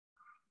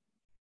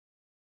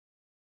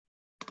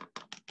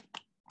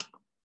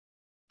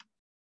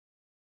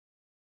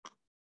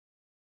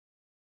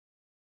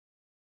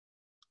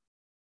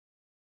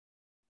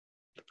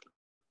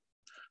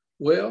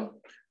Well,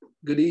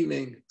 good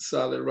evening,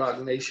 Solid Rock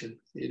Nation.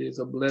 It is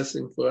a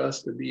blessing for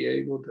us to be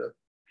able to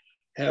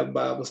have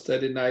Bible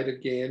study night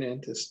again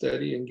and to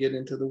study and get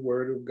into the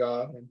Word of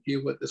God and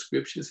hear what the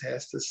Scriptures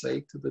has to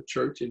say to the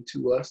church and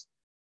to us,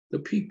 the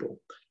people.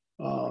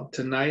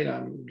 Tonight,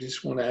 I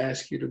just want to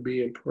ask you to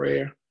be in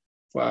prayer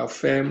for our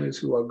families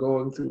who are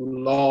going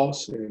through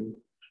loss and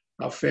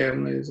our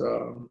families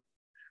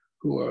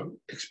who are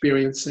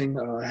experiencing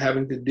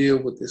having to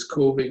deal with this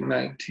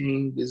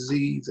COVID-19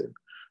 disease and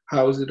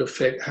how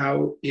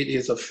it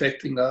is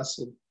affecting us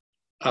and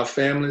our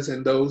families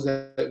and those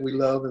that we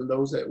love and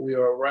those that we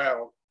are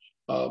around.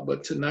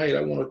 But tonight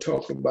I want to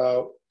talk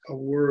about a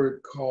word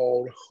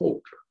called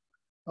hope.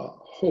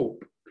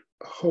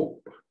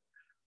 Hope.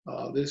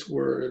 This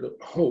word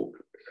hope.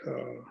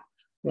 I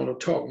want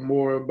to talk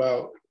more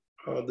about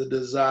the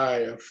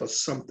desire for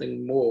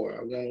something more.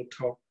 I want to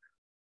talk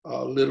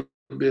a little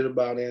bit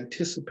about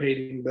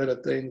anticipating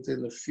better things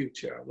in the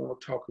future. I want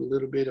to talk a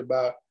little bit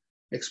about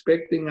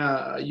expecting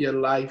your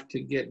life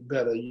to get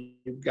better.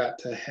 You've got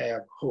to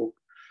have hope.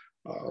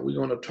 We're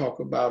going to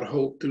talk about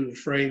hope through the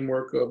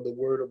framework of the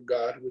Word of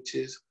God, which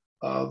is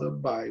the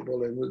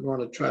Bible. And we're going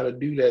to try to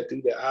do that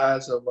through the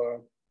eyes of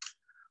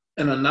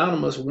an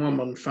anonymous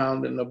woman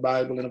found in the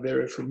Bible in a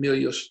very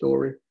familiar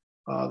story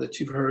that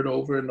you've heard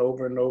over and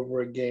over and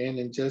over again.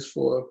 And just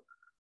for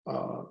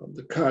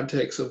the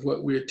context of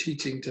what we're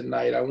teaching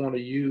tonight, I want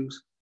to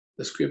use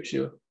the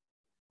scripture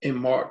in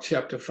Mark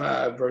chapter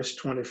 5, verse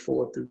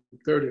 24 through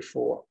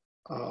 34,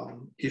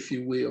 if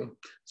you will.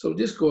 So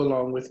just go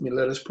along with me.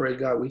 Let us pray.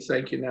 God, we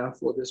thank you now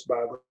for this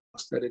Bible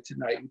study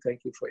tonight. We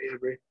thank you for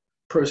every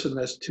person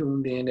that's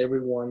tuned in,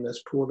 everyone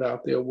that's pulled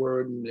out their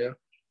word and their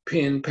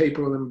pen,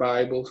 paper, and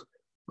Bibles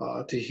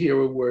to hear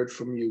a word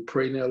from you.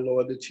 Pray now,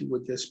 Lord, that you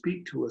would just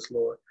speak to us,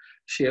 Lord.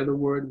 Share the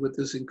word with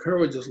us.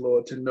 Encourage us,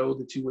 Lord, to know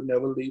that you would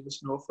never leave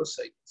us nor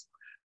forsake us.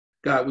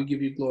 God, we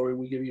give you glory.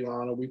 We give you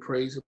honor. We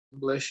praise and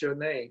bless your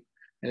name.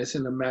 And it's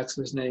in the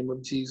matchless name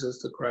of Jesus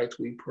the Christ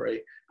we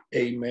pray.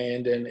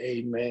 Amen and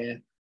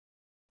amen.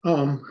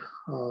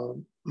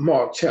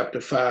 Mark chapter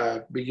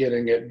 5,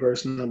 beginning at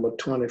verse number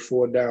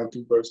 24 down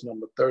through verse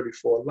number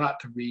 34. A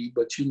lot to read,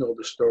 but you know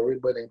the story.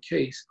 But in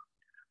case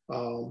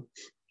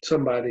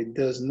somebody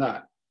does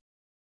not,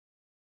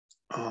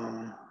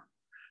 I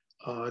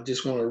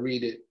just want to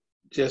read it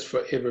just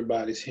for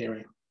everybody's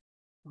hearing.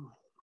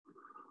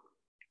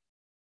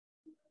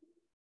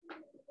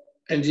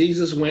 And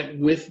Jesus went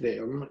with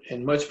them,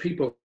 and much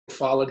people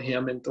followed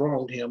him and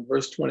thronged him.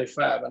 Verse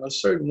 25, and a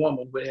certain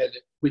woman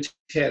which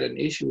had an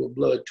issue of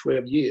blood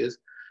 12 years,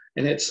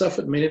 and had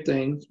suffered many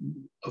things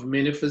of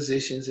many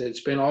physicians, had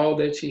spent all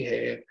that she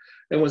had,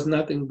 and was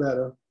nothing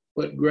better,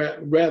 but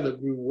rather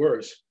grew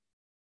worse.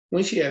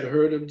 When she had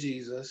heard of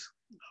Jesus,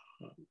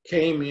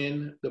 came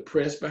in the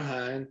press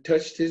behind,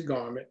 touched his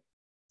garment,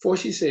 for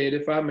she said,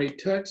 if I may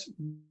touch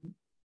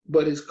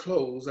but his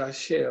clothes, I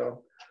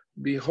shall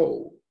be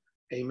whole.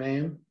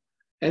 Amen.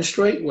 And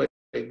straightway,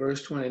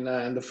 verse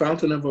 29, the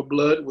fountain of her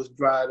blood was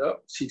dried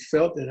up. She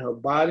felt in her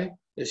body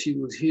that she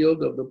was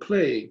healed of the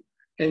plague.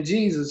 And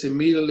Jesus,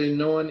 immediately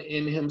knowing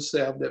in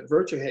himself that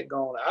virtue had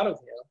gone out of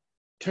him,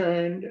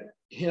 turned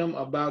him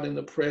about in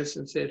the press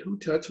and said, who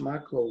touched my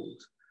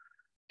clothes?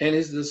 And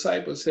his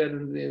disciples said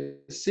unto him,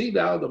 see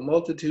thou the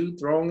multitude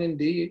thronging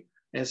thee,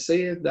 and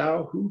sayest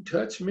thou, who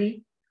touched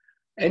me?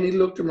 And he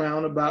looked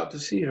around about to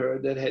see her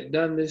that had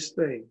done this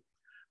thing.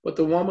 But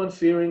the woman,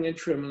 fearing and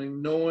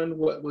trembling, knowing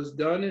what was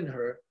done in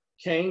her,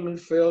 came and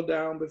fell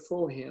down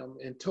before him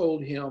and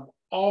told him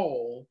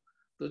all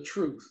the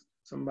truth.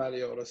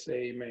 Somebody ought to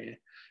say amen.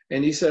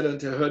 And he said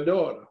unto her,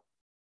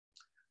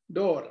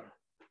 Daughter,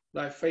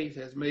 thy faith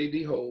has made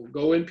thee whole.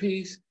 Go in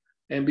peace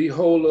and be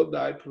whole of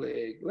thy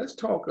plague. Let's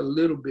talk a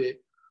little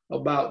bit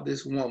about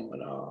this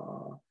woman.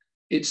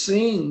 It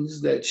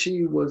seems that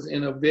she was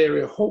in a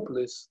very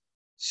hopeless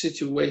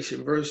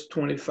situation. Verse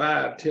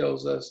 25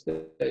 tells us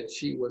that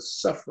she was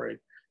suffering.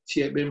 She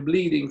had been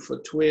bleeding for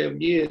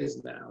 12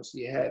 years now.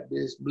 She had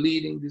this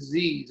bleeding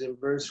disease. And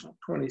verse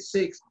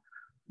 26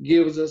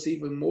 gives us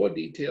even more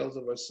details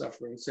of her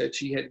suffering. Said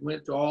she had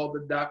went to all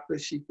the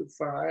doctors she could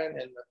find,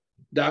 and the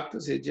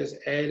doctors had just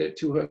added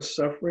to her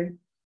suffering.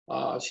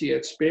 She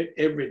had spent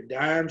every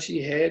dime she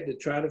had to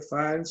try to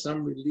find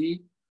some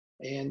relief.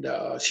 And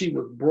she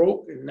was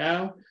broke, and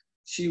now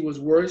she was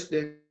worse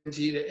than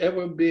she'd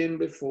ever been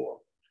before.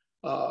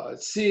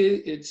 It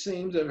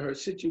seems that her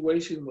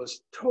situation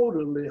was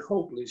totally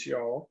hopeless,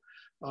 y'all.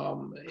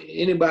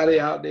 Anybody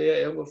out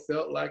there ever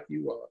felt like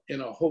you were in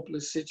a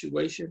hopeless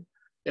situation?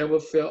 Ever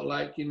felt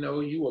like,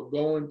 you were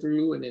going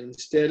through and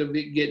instead of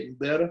it getting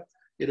better,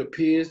 it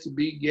appears to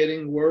be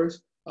getting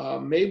worse?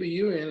 Maybe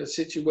you're in a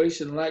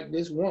situation like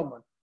this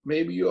woman.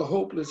 Maybe you're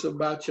hopeless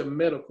about your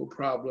medical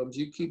problems.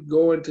 You keep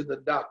going to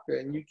the doctor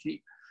and you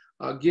keep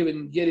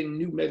getting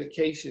new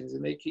medications,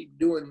 and they keep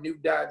doing new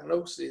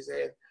diagnoses,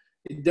 and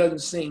it doesn't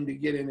seem to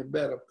get any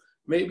better.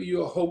 Maybe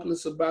you're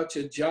hopeless about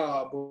your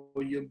job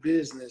or your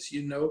business.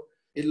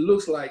 It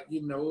looks like,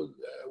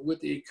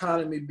 with the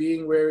economy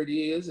being where it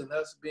is and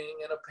us being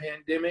in a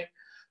pandemic,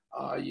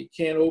 You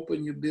can't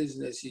open your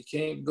business. You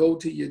can't go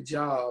to your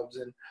jobs.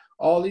 And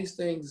all these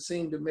things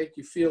seem to make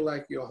you feel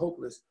like you're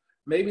hopeless.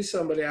 Maybe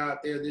somebody out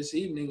there this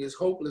evening is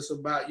hopeless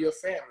about your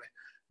family.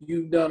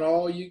 You've done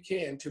all you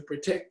can to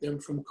protect them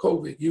from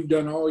COVID. You've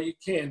done all you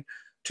can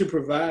to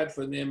provide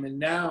for them. And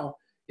now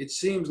it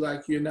seems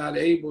like you're not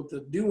able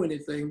to do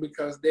anything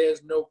because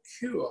there's no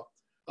cure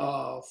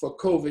for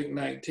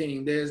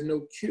COVID-19. There's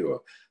no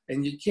cure,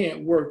 and you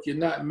can't work. You're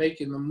not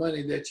making the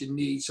money that you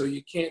need, so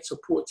you can't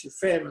support your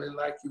family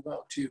like you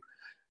want to.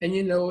 And,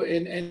 you know,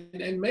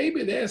 and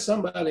maybe there's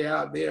somebody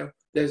out there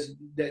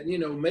that, you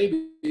know,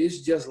 maybe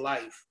it's just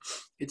life.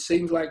 It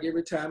seems like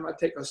every time I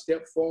take a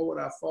step forward,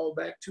 I fall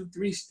back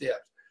 2-3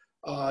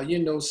 steps. You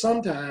know,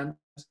 sometimes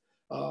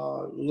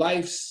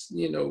life's,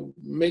 you know,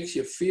 makes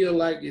you feel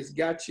like it's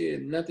got you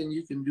and nothing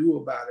you can do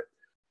about it.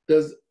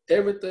 Does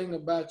everything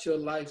about your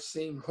life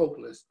seem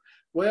hopeless?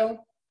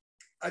 Well,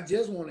 I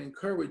just want to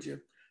encourage you,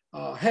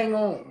 hang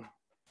on.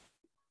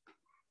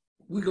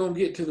 We're gonna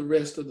get to the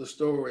rest of the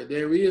story.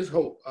 There is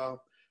hope.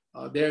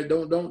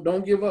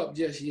 Don't give up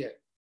just yet.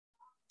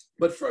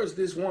 But first,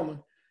 this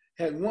woman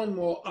had one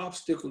more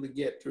obstacle to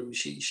get through.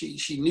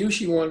 She knew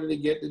she wanted to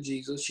get to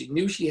Jesus. She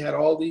knew she had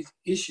all these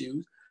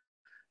issues.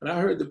 And I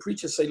heard the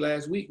preacher say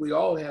last week, we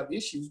all have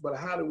issues, but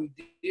how do we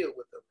deal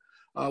with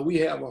them? We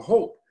have a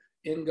hope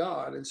in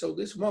God. And so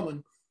this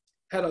woman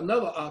had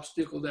another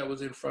obstacle that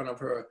was in front of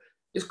her.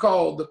 It's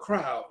called the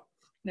crowd.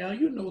 Now,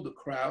 you know the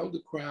crowd.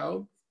 The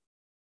crowd,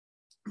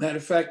 matter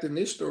of fact, in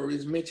this story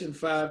is mentioned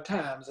 5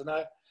 times. And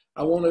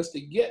I want us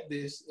to get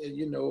this,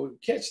 you know,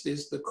 catch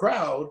this. The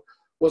crowd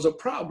was a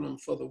problem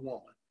for the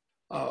woman.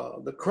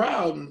 The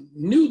crowd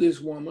knew this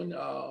woman.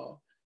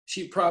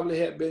 She probably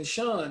had been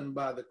shunned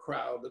by the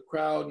crowd. The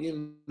crowd,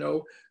 you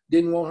know,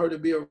 didn't want her to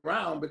be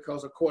around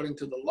because according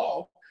to the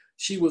law,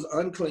 she was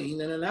unclean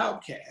and an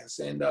outcast.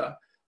 And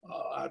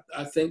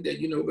I think that,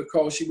 you know,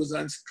 because she was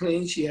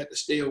unclean, she had to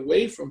stay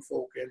away from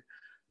folk, and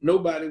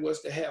nobody was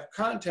to have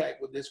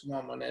contact with this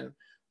woman. And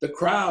the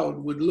crowd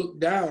would look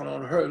down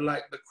on her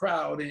like the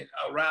crowd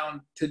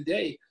around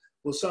today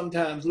will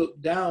sometimes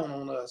look down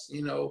on us.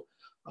 You know,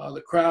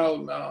 the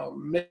crowd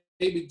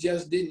maybe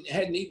just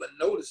hadn't even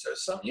noticed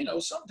her. You know,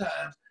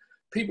 sometimes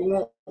people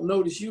won't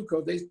notice you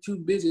because they're too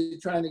busy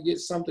trying to get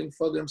something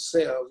for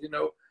themselves, you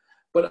know.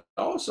 But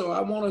also,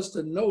 I want us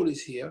to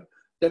notice here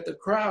that the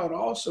crowd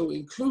also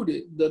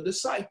included the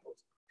disciples.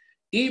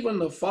 Even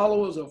the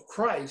followers of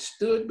Christ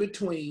stood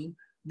between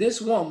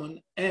this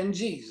woman and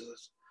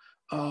Jesus.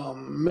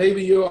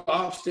 Maybe your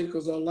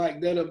obstacles are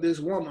like that of this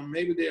woman.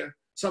 Maybe they're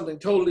something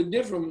totally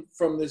different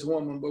from this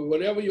woman, but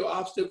whatever your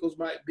obstacles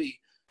might be,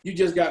 you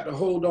just got to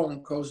hold on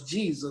because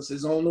Jesus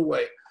is on the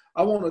way.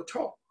 I want to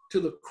talk to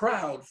the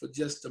crowd for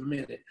just a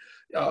minute.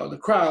 The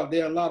crowd,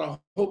 there are a lot of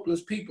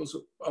hopeless people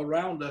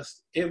around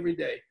us every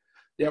day.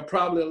 There are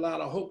probably a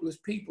lot of hopeless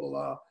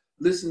people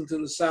listening to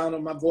the sound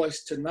of my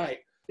voice tonight.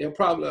 There are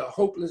probably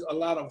a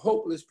lot of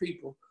hopeless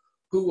people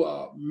who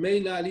may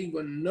not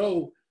even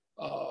know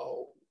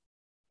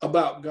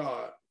about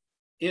God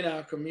in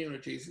our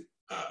communities,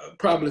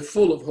 probably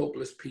full of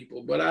hopeless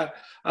people. But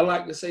I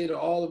like to say to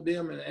all of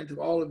them and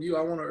to all of you,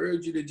 I want to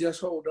urge you to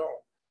just hold on.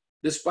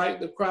 Despite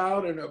the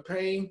crowd and her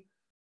pain,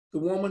 the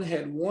woman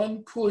had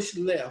one push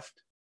left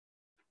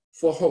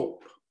for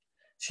hope.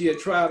 She had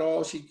tried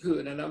all she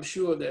could, and I'm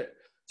sure that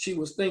she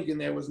was thinking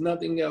there was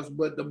nothing else.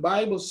 But the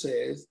Bible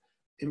says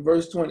in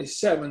verse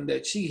 27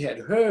 that she had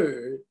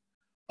heard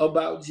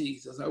about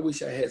Jesus. I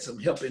wish I had some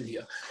help in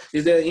here.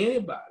 Is there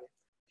anybody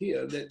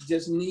here that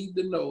just need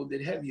to know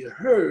that have you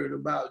heard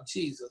about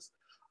Jesus?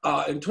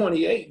 In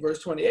verse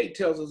 28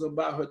 tells us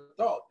about her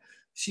thought.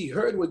 She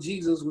heard what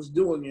Jesus was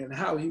doing and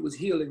how he was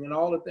healing and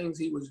all the things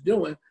he was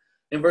doing.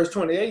 And verse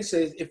 28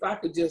 says, if I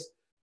could just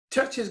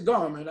touch his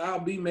garment, I'll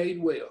be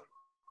made well.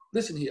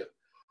 Listen here.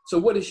 So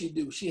what does she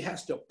do? She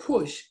has to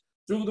push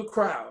through the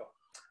crowd.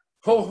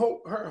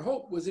 Her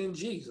hope was in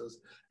Jesus,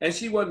 and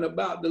she wasn't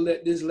about to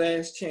let this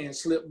last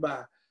chance slip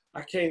by.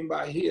 I came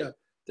by here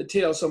to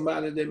tell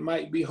somebody that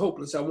might be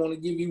hopeless. I want to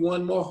give you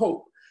one more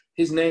hope.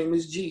 His name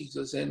is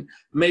Jesus, and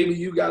maybe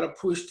you got to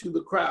push through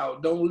the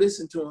crowd. Don't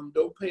listen to him.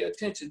 Don't pay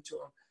attention to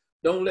him.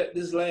 Don't let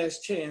this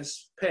last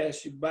chance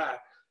pass you by.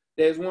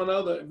 There's one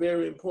other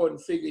very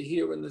important figure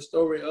here in the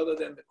story other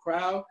than the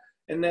crowd,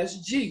 and that's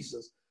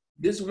Jesus.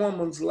 This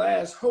woman's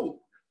last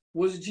hope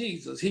was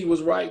Jesus. He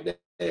was right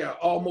there,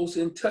 almost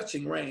in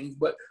touching range,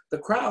 but the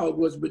crowd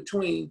was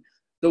between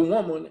the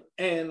woman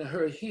and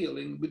her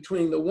healing,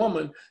 between the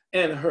woman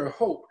and her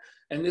hope.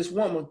 And this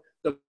woman,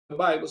 the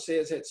Bible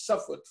says, had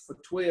suffered for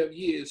 12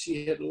 years.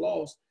 She had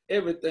lost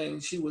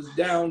everything. She was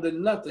down to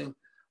nothing.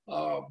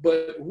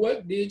 But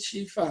what did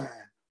she find?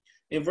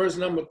 In verse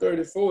number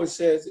 34, it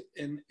says,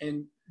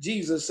 and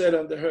Jesus said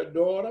unto her,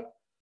 daughter,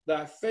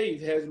 thy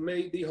faith has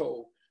made thee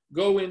whole.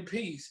 Go in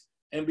peace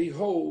and be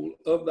whole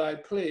of thy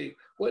plague.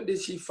 What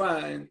did she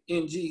find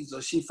in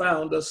Jesus? She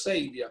found a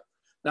Savior.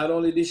 Not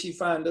only did she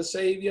find a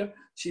Savior,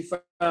 she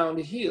found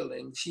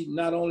healing. She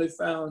not only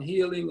found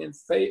healing and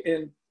faith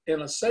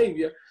and a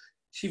Savior,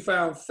 She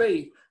found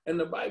faith. And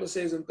the Bible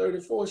says in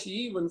 34, she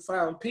even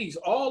found peace.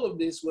 All of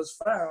this was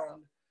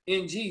found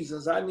in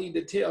Jesus. I need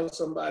to tell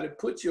somebody,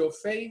 put your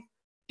faith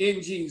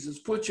in Jesus.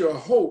 Put your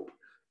hope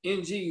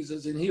in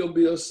Jesus, and he'll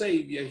be a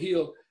savior.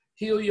 He'll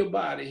heal your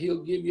body.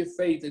 He'll give you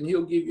faith, and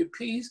he'll give you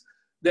peace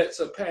that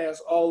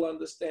surpasses all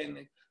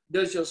understanding.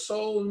 Does your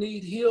soul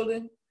need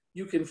healing?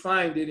 You can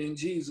find it in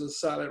Jesus,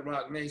 Solid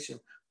Rock Nation.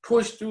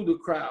 Push through the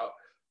crowd.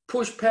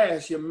 Push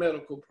past your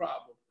medical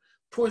problem.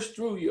 Push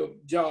through your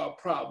job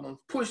problems.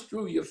 Push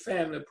through your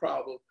family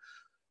problems.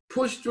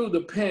 Push through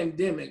the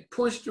pandemic.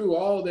 Push through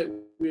all that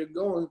we're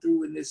going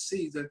through in this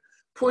season.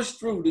 Push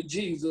through to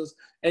Jesus,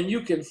 and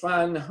you can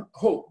find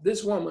hope.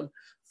 This woman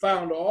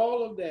found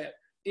all of that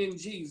in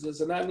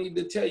Jesus. And I need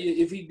to tell you,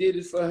 if he did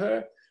it for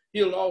her,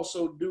 he'll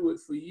also do it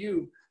for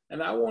you.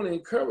 And I want to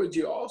encourage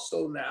you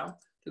also now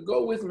to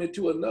go with me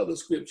to another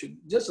scripture,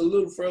 just a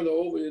little further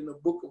over in the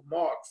book of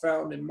Mark,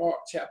 found in Mark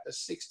chapter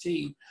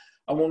 16.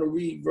 I want to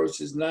read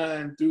verses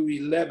 9 through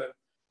 11,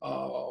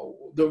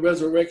 the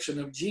resurrection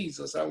of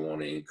Jesus. I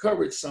want to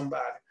encourage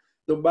somebody.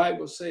 The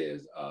Bible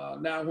says,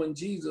 now when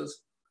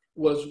Jesus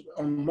was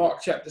on Mark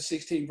chapter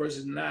 16,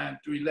 verses 9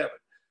 through 11,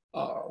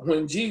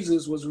 when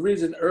Jesus was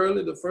risen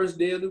early the first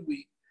day of the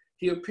week,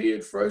 he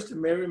appeared first to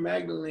Mary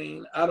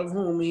Magdalene, out of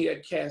whom he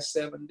had cast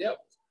 7 devils.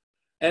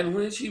 And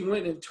when she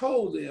went and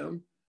told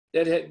them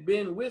that had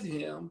been with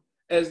him,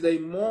 as they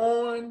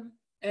mourned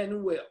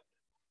and wept.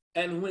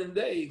 And when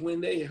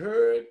they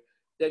heard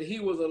that he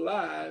was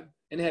alive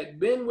and had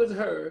been with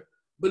her,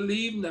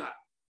 believed not.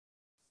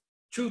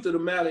 Truth of the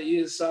matter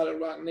is, Solid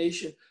Rock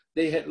Nation,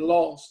 they had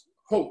lost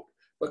hope.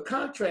 But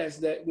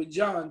contrast that with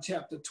John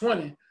chapter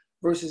 20,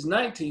 verses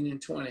 19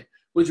 and 20,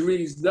 which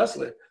reads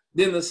thusly: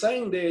 Then the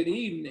same day at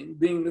evening,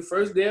 being the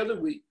first day of the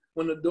week,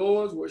 when the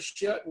doors were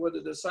shut, where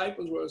the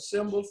disciples were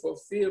assembled for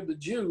fear of the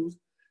Jews,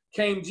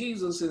 came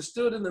Jesus and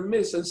stood in the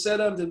midst and said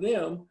unto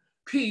them,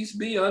 Peace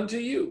be unto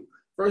you.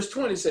 Verse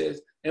 20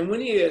 says, And when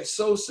he had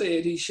so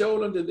said, he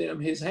showed unto them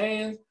his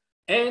hands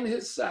and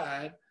his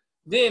side.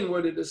 Then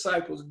were the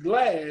disciples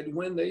glad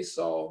when they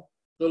saw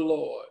the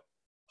Lord.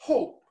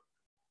 Hope.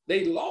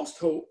 They lost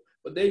hope,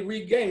 but they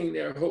regained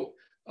their hope.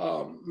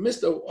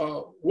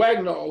 Mr.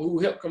 Wagner, who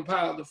helped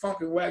compile the Funk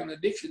and Wagner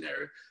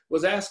Dictionary,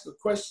 was asked a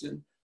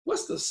question: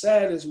 what's the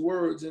saddest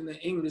words in the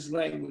English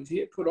language? He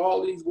had put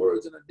all these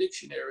words in a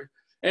dictionary,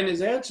 and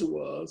his answer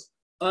was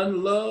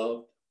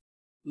unloved,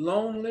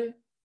 lonely,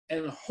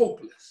 and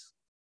hopeless.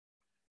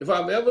 If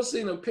I've ever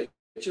seen a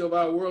picture of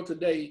our world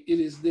today, it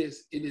is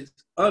this. It is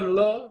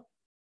unloved,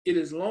 it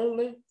is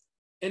lonely,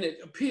 and it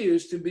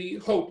appears to be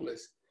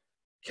hopeless.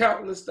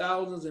 Countless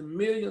thousands and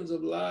millions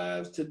of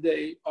lives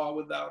today are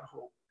without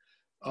hope.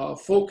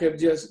 Folk have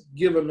just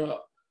given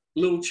up.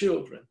 Little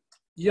children,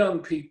 young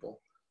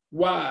people,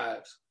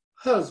 wives,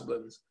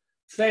 husbands,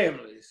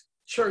 families,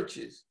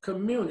 churches,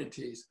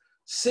 communities,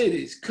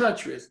 cities,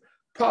 countries,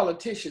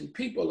 politicians.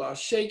 People are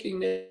shaking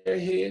their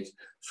heads,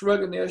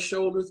 shrugging their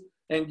shoulders,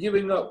 and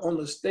giving up on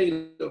the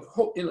state of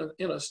hope,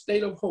 in a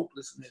state of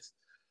hopelessness.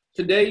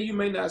 Today, you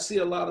may not see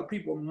a lot of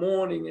people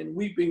mourning and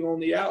weeping on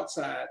the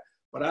outside,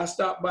 but I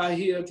stopped by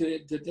here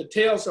to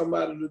tell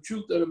somebody the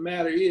truth of the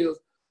matter is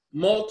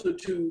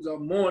multitudes are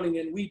mourning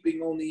and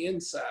weeping on the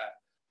inside.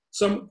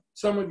 Some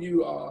of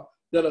you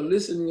that are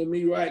listening to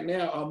me right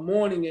now are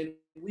mourning and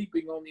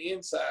weeping on the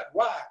inside.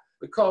 Why?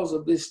 Because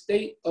of this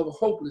state of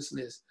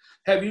hopelessness.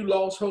 Have you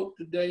lost hope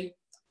today?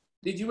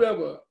 Did you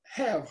ever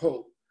have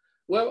hope?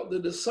 Well, the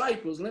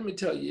disciples, let me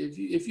tell you,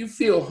 if you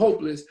feel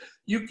hopeless,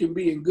 you can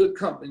be in good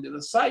company. The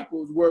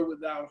disciples were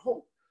without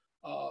hope.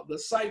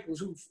 Disciples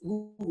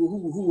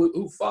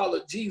who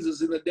followed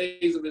Jesus in the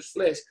days of his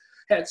flesh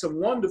had some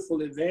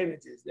wonderful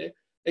advantages. They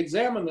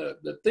examine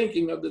the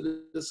thinking of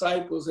the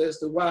disciples as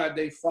to why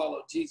they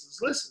followed Jesus.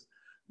 Listen,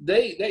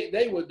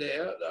 they were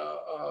there.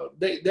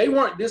 They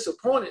weren't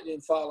disappointed in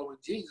following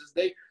Jesus.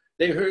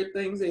 They heard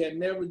things they had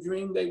never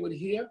dreamed they would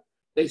hear.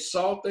 They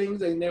saw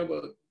things they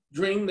never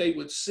dreamed they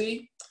would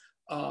see.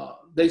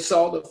 They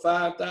saw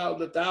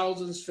the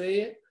thousands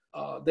fed.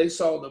 They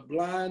saw the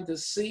blind to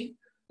see.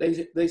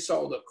 They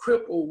saw the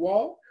crippled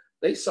walk.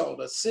 They saw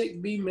the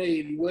sick be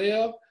made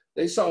well.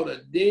 They saw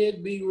the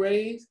dead be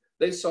raised.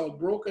 They saw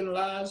broken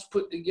lives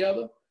put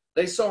together.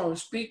 They saw him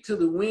speak to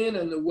the wind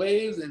and the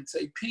waves and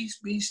say, peace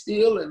be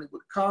still, and it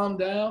would calm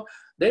down.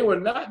 They were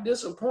not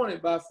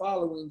disappointed by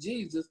following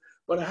Jesus,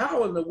 but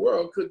how in the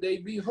world could they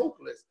be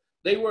hopeless?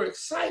 They were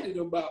excited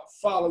about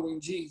following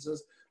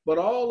Jesus, but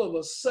all of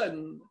a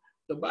sudden,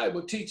 the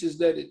Bible teaches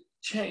that it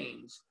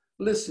changed.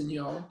 Listen,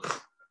 y'all.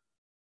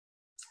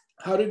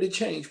 How did it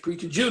change,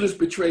 preacher? Judas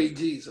betrayed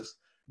Jesus.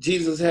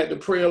 Jesus had to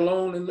pray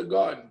alone in the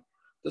garden.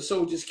 The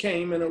soldiers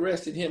came and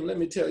arrested him. Let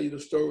me tell you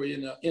the story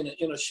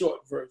in a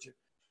short version.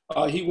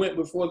 He went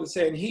before the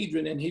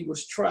Sanhedrin and he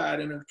was tried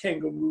in a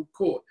kangaroo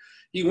court.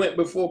 He went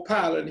before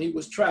Pilate and he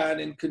was tried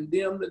and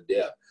condemned to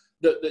death.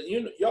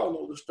 Y'all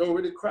know the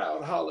story. The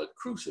crowd hollered,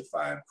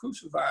 crucify him,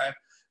 crucify him.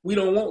 We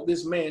don't want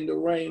this man to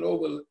reign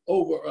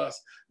over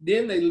us.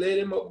 Then they led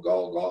him up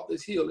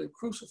Golgotha's hill and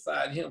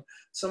crucified him.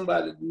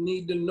 Somebody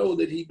need to know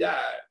that he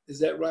died. Is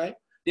that right?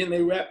 Then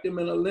they wrapped him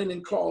in a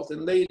linen cloth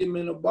and laid him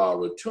in a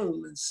borrowed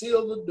tomb and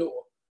sealed the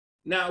door.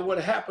 Now,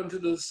 what happened to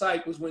the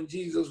disciples when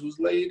Jesus was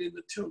laid in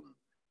the tomb?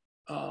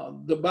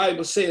 The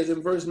Bible says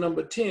in verse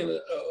number 10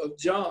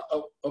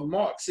 of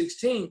Mark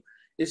 16,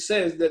 it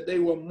says that they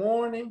were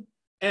mourning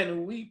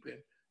and weeping.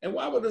 And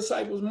why were the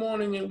disciples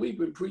mourning and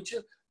weeping,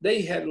 preacher?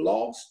 They had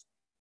lost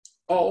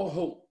all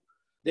hope.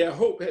 Their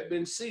hope had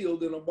been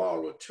sealed in a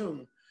borrowed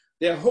tomb.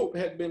 Their hope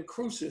had been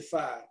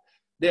crucified.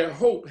 Their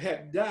hope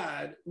had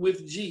died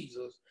with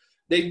Jesus.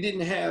 They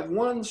didn't have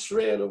one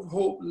shred of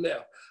hope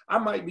left. I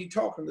might be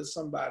talking to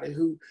somebody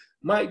who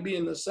might be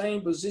in the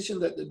same position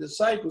that the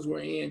disciples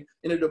were in,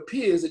 and it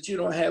appears that you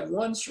don't have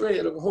one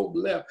shred of hope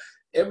left.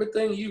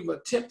 Everything you've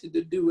attempted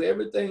to do,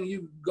 everything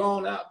you've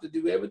gone out to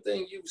do,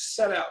 everything you've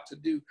set out to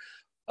do,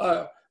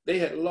 they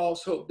had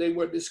lost hope. They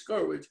were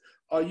discouraged.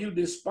 Are you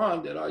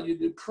despondent? Are you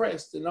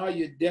depressed? And are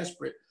you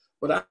desperate?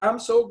 But I'm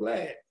so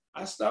glad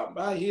I stopped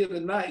by here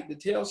tonight to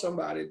tell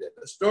somebody that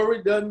the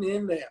story doesn't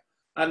end there.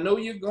 I know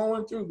you're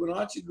going through, but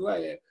aren't you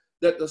glad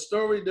that the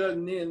story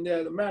doesn't end there?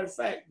 As a matter of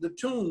fact, the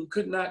tomb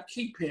could not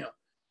keep him.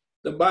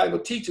 The Bible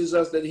teaches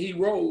us that he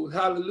rose.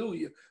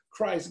 Hallelujah.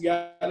 Christ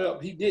got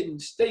up. He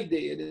didn't stay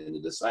dead. And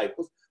the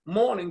disciples'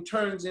 mourning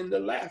turns into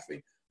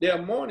laughing.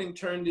 Their mourning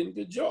turned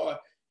into joy.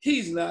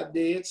 He's not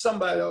dead.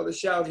 Somebody ought to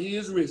shout, he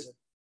is risen.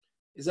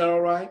 Is that all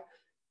right?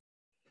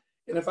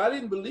 And if I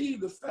didn't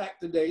believe the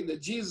fact today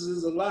that Jesus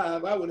is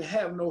alive, I would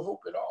have no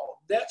hope at all.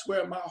 That's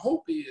where my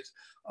hope is.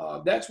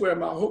 That's where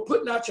my hope,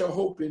 put not your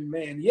hope in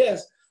man.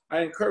 Yes,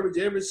 I encourage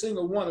every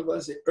single one of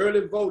us that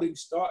early voting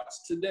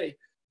starts today.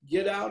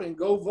 Get out and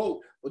go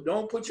vote. But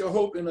don't put your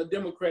hope in a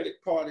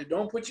Democratic Party.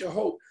 Don't put your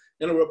hope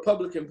in a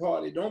Republican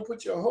Party. Don't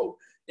put your hope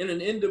in an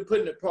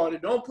independent party.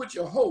 Don't put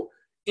your hope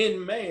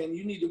in man.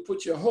 You need to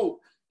put your hope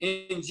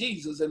in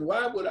Jesus. And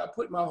why would I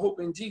put my hope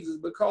in Jesus?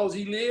 Because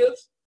he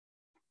lives.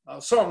 A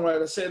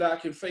songwriter said, I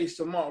can face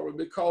tomorrow.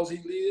 Because he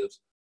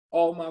lives,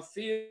 all my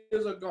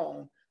fears are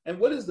gone. And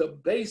what is the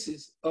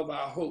basis of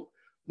our hope?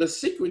 The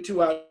secret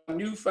to our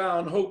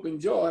newfound hope and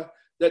joy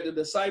that the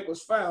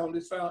disciples found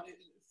is found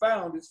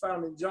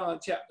in John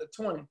chapter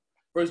 20,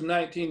 verse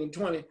 19 and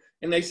 20.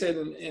 And they said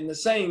in the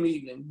same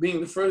evening,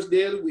 being the first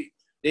day of the week,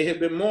 they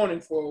had been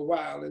mourning for a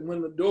while. And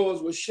when the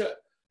doors were shut,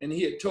 and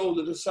he had told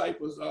the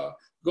disciples,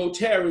 go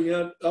tarry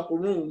in upper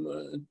room,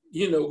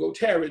 go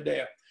tarry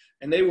there.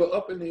 And they were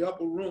up in the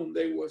upper room.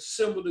 They were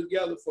assembled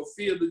together for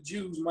fear the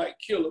Jews might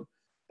kill them.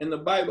 And the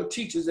Bible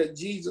teaches that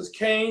Jesus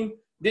came,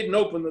 didn't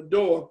open the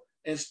door,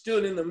 and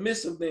stood in the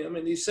midst of them.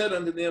 And he said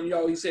unto them,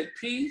 he said,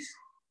 peace,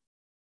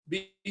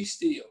 be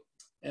still.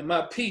 And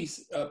my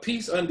peace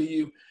unto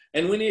you.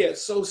 And when he had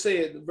so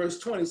said, verse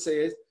 20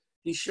 says,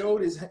 he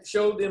showed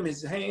them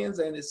his hands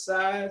and his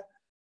side.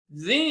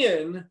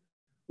 Then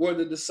were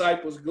the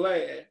disciples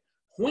glad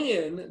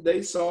when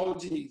they saw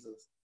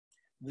Jesus.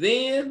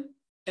 Then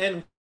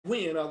and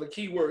when are the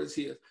key words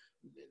here.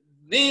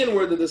 Then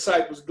were the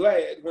disciples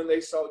glad when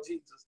they saw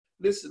Jesus.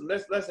 Listen,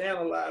 let's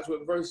analyze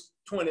what verse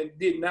 20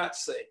 did not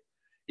say.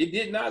 It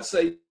did not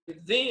say,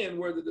 then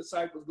were the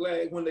disciples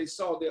glad when they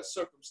saw their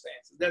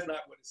circumstances. That's not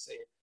what it said.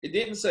 It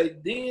didn't say,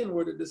 then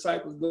were the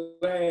disciples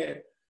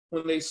glad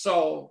when they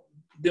saw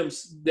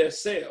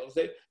themselves.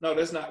 No,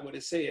 that's not what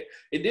it said.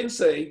 It didn't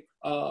say,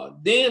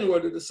 then were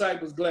the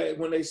disciples glad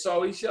when they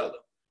saw each other.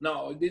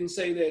 No, it didn't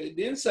say that. It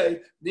didn't say,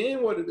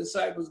 then were the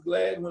disciples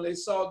glad when they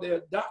saw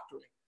their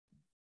doctrine.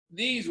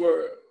 These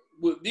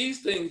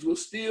things will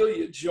steal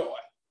your joy.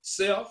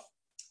 Self,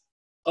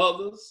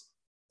 others,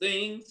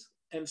 things,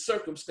 and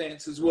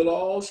circumstances will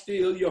all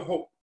steal your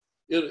hope.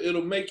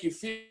 It'll make you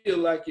feel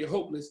like you're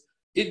hopeless.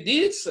 It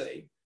did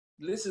say,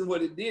 listen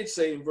what it did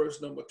say in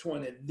verse number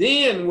 20.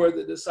 Then were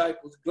the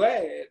disciples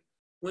glad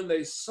when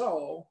they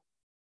saw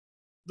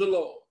the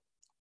Lord.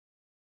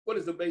 What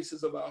is the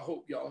basis of our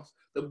hope, y'all?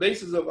 The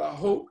basis of our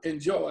hope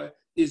and joy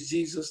is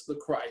Jesus the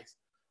Christ.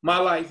 My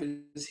life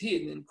is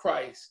hidden in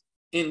Christ,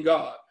 in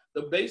God.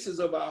 The basis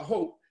of our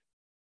hope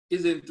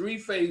is in three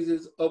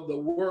phases of the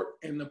work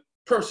and the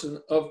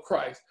person of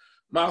Christ.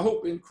 My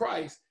hope in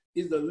Christ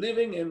is the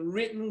living and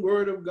written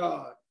word of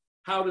God.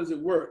 How does it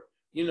work?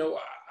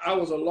 I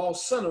was a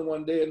lost sinner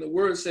one day, and the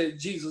word said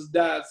Jesus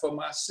died for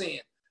my sin.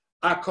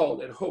 I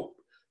call it hope.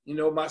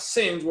 My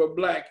sins were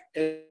black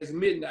as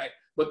midnight,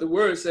 but the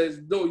word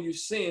says, though your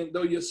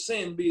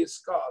sin be as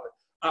scarlet,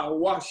 I'll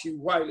wash you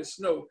white as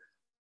snow.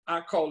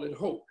 I call it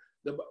hope.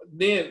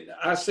 Then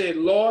I said,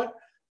 Lord,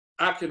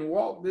 I can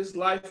walk this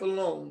life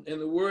alone. And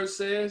the word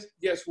says,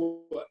 guess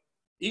what?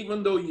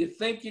 Even though you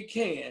think you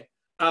can,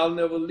 I'll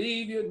never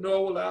leave you,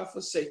 nor will I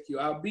forsake you.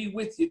 I'll be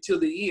with you till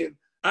the end.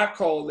 I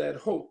call that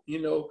hope.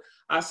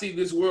 I see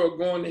this world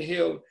going to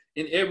hell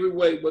in every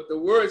way, but the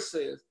word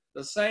says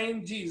the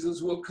same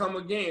Jesus will come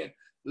again.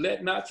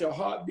 Let not your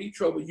heart be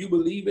troubled. You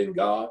believe in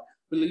God,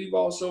 believe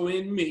also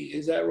in me.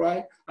 Is that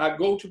right? I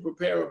go to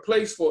prepare a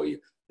place for you,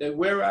 that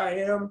where I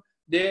am,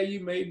 there you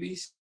may be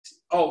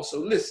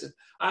also. Listen,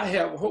 I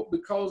have hope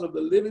because of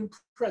the living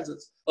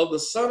presence of the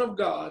Son of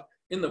God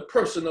in the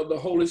person of the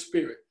Holy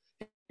Spirit.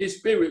 His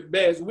spirit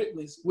bears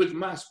witness with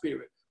my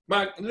spirit.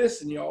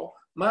 Listen, y'all,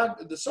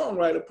 the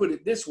songwriter put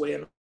it this way,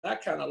 and I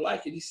kind of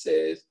like it. He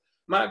says,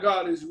 my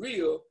God is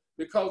real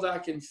because I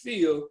can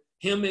feel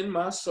him in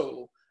my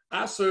soul.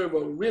 I serve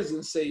a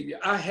risen Savior.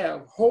 I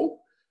have hope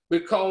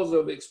because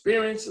of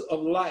experience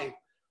of life.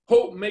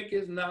 Hope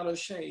maketh not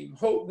ashamed.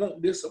 Hope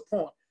won't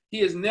disappoint. He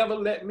has never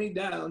let me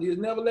down. He has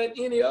never let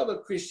any other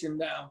Christian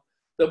down.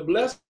 The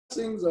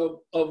blessings of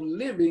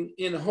living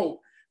in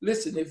hope.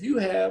 Listen, if you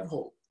have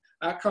hope,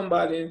 I come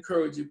by to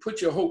encourage you,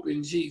 put your hope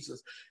in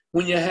Jesus.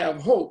 When you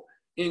have hope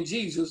in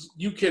Jesus,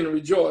 you can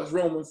rejoice.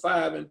 Romans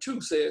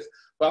 5:2 says,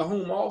 by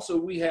whom also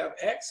we have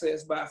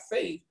access by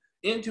faith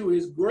into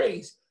his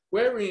grace,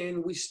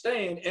 wherein we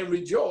stand and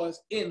rejoice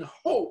in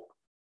hope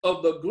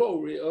of the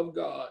glory of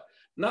God.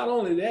 Not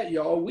only that,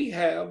 y'all, we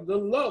have the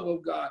love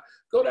of God.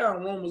 Go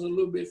down Romans a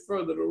little bit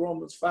further to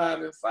Romans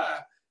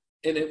 5:5,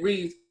 and it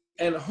reads,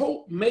 and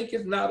hope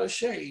maketh not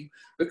ashamed,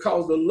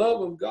 because the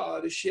love of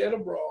God is shed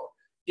abroad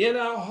in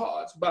our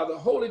hearts by the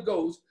Holy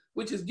Ghost,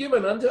 which is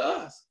given unto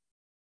us.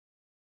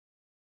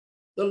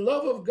 The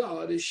love of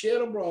God is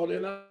shed abroad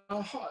in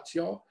our hearts,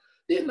 y'all.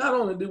 Then not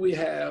only do we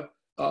have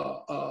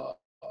the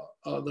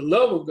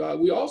love of God,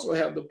 we also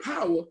have the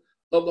power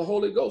of the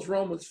Holy Ghost.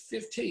 Romans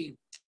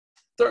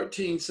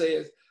 15:13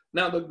 says,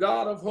 now the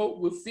God of hope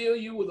will fill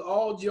you with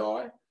all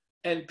joy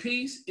and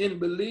peace in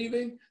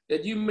believing,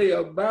 that you may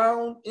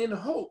abound in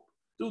hope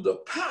through the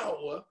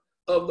power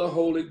of the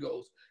Holy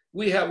Ghost.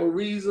 We have a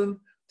reason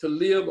to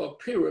live a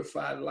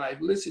purified life.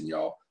 Listen,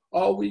 y'all,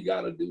 all we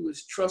got to do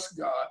is trust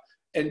God.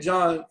 And 1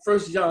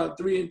 John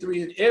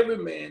 3:3, and every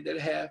man that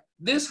hath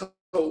this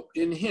hope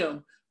in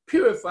him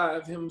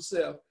purifieth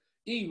himself,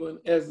 even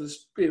as the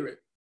Spirit,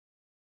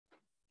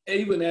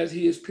 even as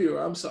he is pure.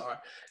 I'm sorry.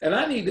 And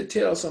I need to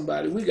tell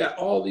somebody, we got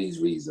all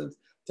these reasons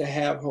to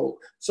have hope.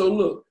 So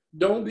look,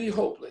 don't be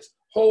hopeless.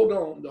 Hold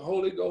on. The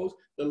Holy Ghost,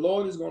 the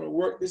Lord is going to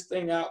work this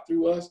thing out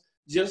through us,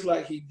 just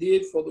like he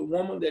did for the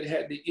woman that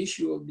had the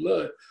issue of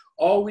blood.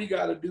 All we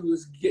got to do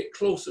is get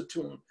closer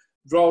to him,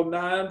 draw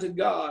nigh unto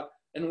God,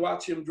 and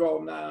watch him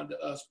draw nigh unto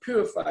us.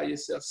 Purify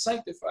yourself,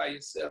 sanctify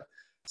yourself,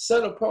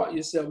 set apart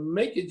yourself,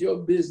 make it your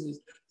business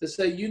to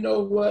say, you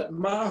know what,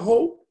 my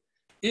hope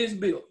is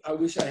built. I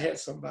wish I had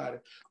somebody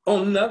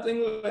on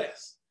nothing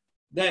less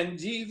than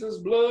Jesus'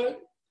 blood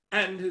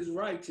and his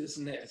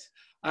righteousness.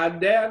 I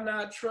dare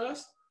not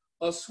trust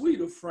a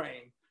sweeter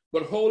frame,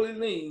 but wholly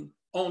lean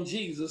on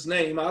Jesus'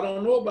 name. I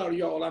don't know about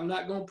y'all. I'm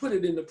not going to put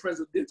it in the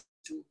presidential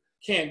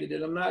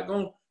candidate. I'm not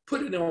going to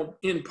put it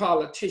in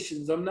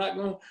politicians. I'm not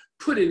going to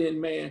put it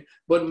in man.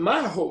 But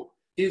my hope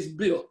is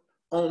built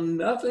on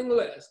nothing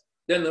less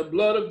than the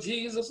blood of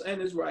Jesus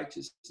and his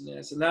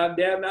righteousness. And I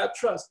dare not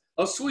trust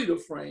a sweeter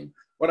frame.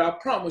 But I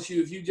promise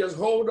you, if you just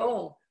hold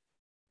on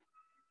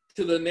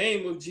to the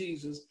name of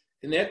Jesus,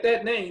 and at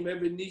that name,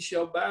 every knee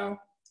shall bow,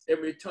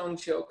 every tongue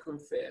shall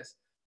confess.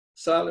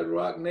 Solid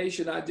Rock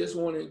Nation, I just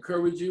want to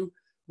encourage you.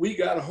 We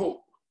got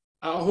hope.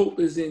 Our hope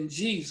is in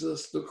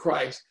Jesus the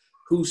Christ,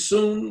 who's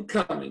soon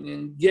coming.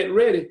 And get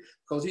ready,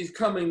 because he's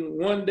coming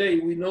one day.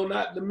 We know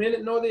not the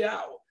minute nor the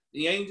hour.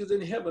 The angels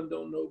in heaven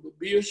don't know, but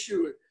be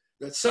assured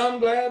that some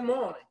glad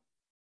morning,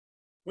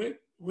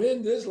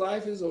 when this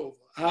life is over,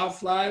 I'll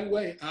fly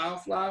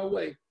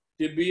away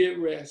to be at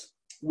rest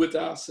with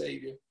our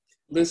Savior.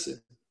 Listen,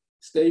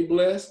 stay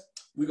blessed.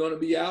 We're going to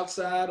be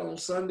outside on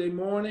Sunday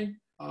morning,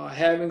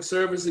 having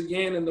service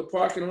again in the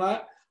parking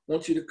lot. I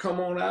want you to come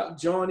on out,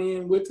 join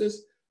in with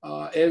us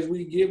as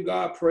we give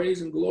God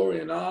praise and glory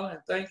and honor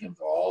and thank him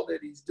for all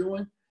that he's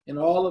doing in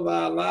all of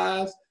our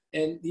lives.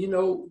 And, you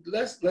know,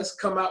 let's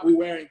come out. We're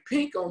wearing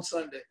pink on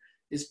Sunday.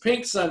 It's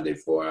Pink Sunday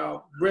for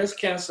our breast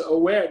cancer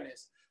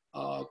awareness.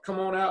 Come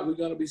on out. We're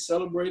going to be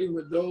celebrating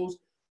with those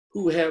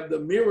who have the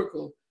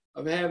miracle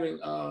of having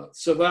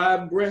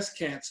survived breast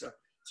cancer.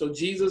 So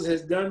Jesus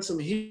has done some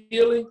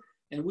healing,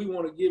 and we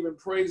want to give him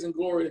praise and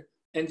glory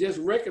and just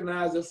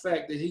recognize the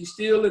fact that he's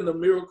still in the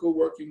miracle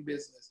working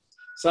business.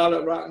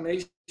 Solid Rock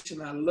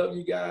Nation, I love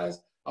you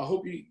guys. I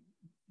hope you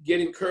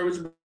get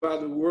encouraged by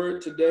the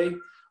word today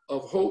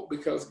of hope,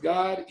 because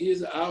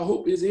our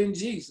hope is in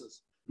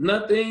Jesus.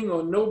 Nothing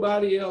or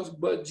nobody else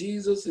but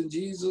Jesus and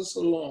Jesus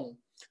alone.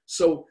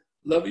 So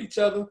love each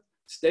other,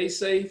 stay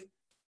safe,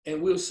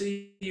 and we'll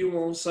see you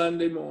on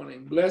Sunday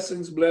morning.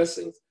 Blessings,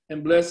 blessings,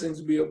 and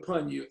blessings be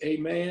upon you.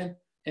 Amen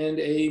and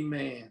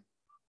amen.